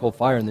other charcoal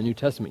fire in the New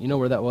Testament. You know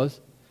where that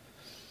was?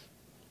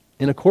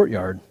 In a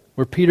courtyard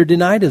where Peter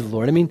denied his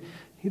Lord. I mean,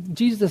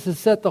 Jesus has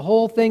set the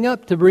whole thing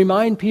up to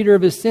remind Peter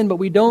of his sin, but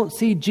we don't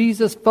see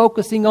Jesus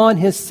focusing on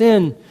his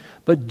sin,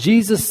 but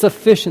Jesus'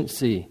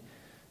 sufficiency.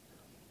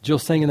 Jill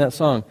sang in that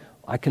song,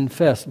 I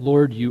confess,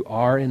 Lord, you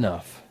are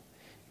enough.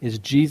 Is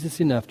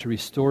Jesus enough to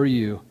restore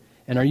you?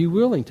 And are you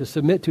willing to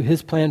submit to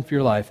His plan for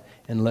your life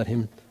and let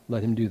Him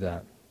do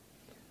that?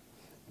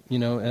 You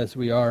know, as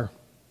we are,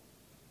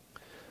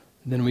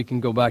 then we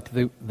can go back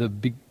to the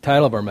big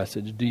title of our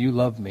message, Do You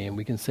Love Me? And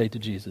we can say to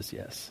Jesus,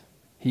 yes.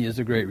 He is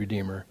a great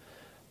Redeemer.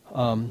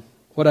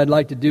 What I'd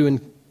like to do,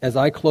 as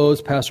I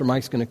close, Pastor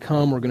Mike's going to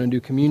come, we're going to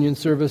do communion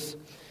service,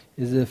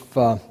 is if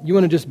you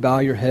want to just bow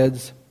your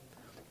heads.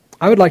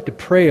 I would like to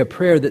pray a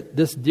prayer that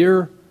this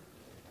dear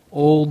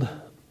old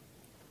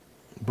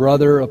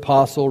brother,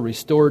 apostle,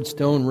 restored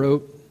stone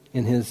wrote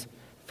in his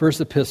first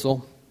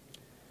epistle.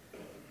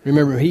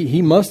 Remember,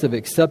 he must have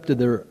accepted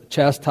the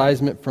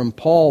chastisement from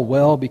Paul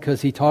well,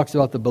 because he talks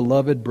about the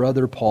beloved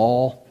brother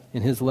Paul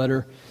in his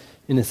letter,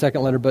 in his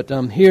second letter. But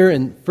here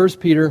in 1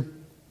 Peter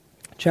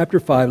chapter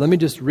 5, let me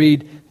just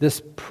read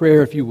this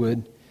prayer if you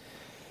would.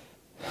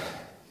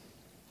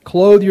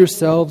 Clothe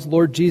yourselves,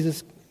 Lord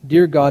Jesus,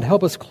 dear God,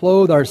 help us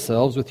clothe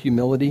ourselves with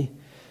humility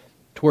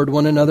toward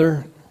one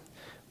another.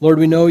 Lord,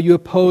 we know you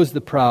oppose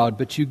the proud,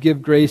 but you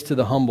give grace to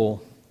the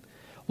humble.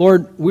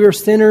 Lord, we are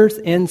sinners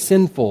and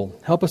sinful.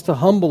 Help us to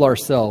humble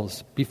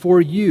ourselves before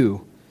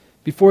you,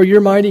 before your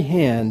mighty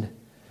hand,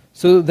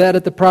 so that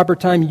at the proper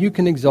time you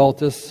can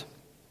exalt us.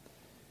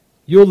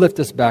 You'll lift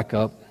us back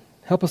up.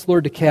 Help us,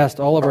 Lord, to cast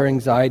all of our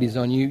anxieties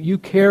on you. You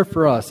care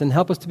for us, and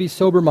help us to be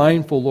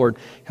sober-mindful, Lord.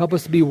 Help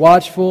us to be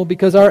watchful,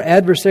 because our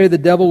adversary, the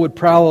devil, would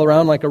prowl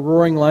around like a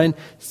roaring lion,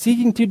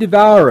 seeking to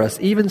devour us,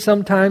 even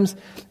sometimes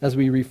as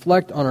we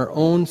reflect on our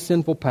own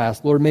sinful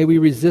past. Lord, may we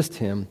resist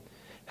him.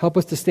 Help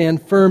us to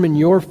stand firm in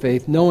your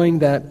faith, knowing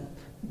that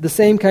the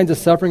same kinds of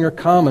suffering are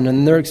common,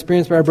 and they're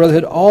experienced by our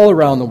brotherhood all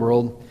around the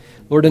world.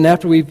 Lord, and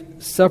after we've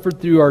suffered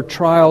through our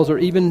trials or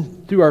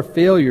even through our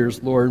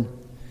failures, Lord,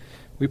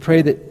 we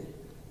pray that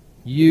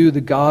you, the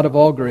God of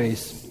all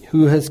grace,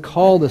 who has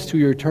called us to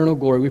your eternal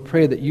glory, we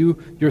pray that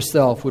you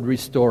yourself would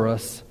restore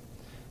us,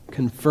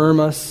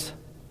 confirm us,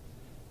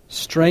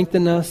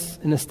 strengthen us,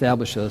 and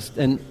establish us,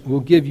 and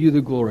we'll give you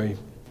the glory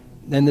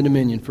and the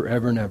dominion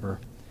forever and ever.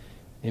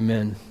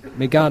 Amen.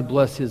 May God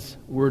bless his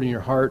word in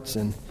your hearts,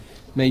 and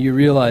may you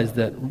realize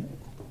that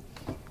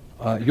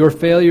your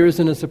failure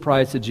isn't a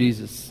surprise to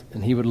Jesus,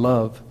 and he would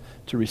love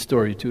to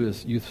restore you to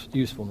his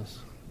usefulness.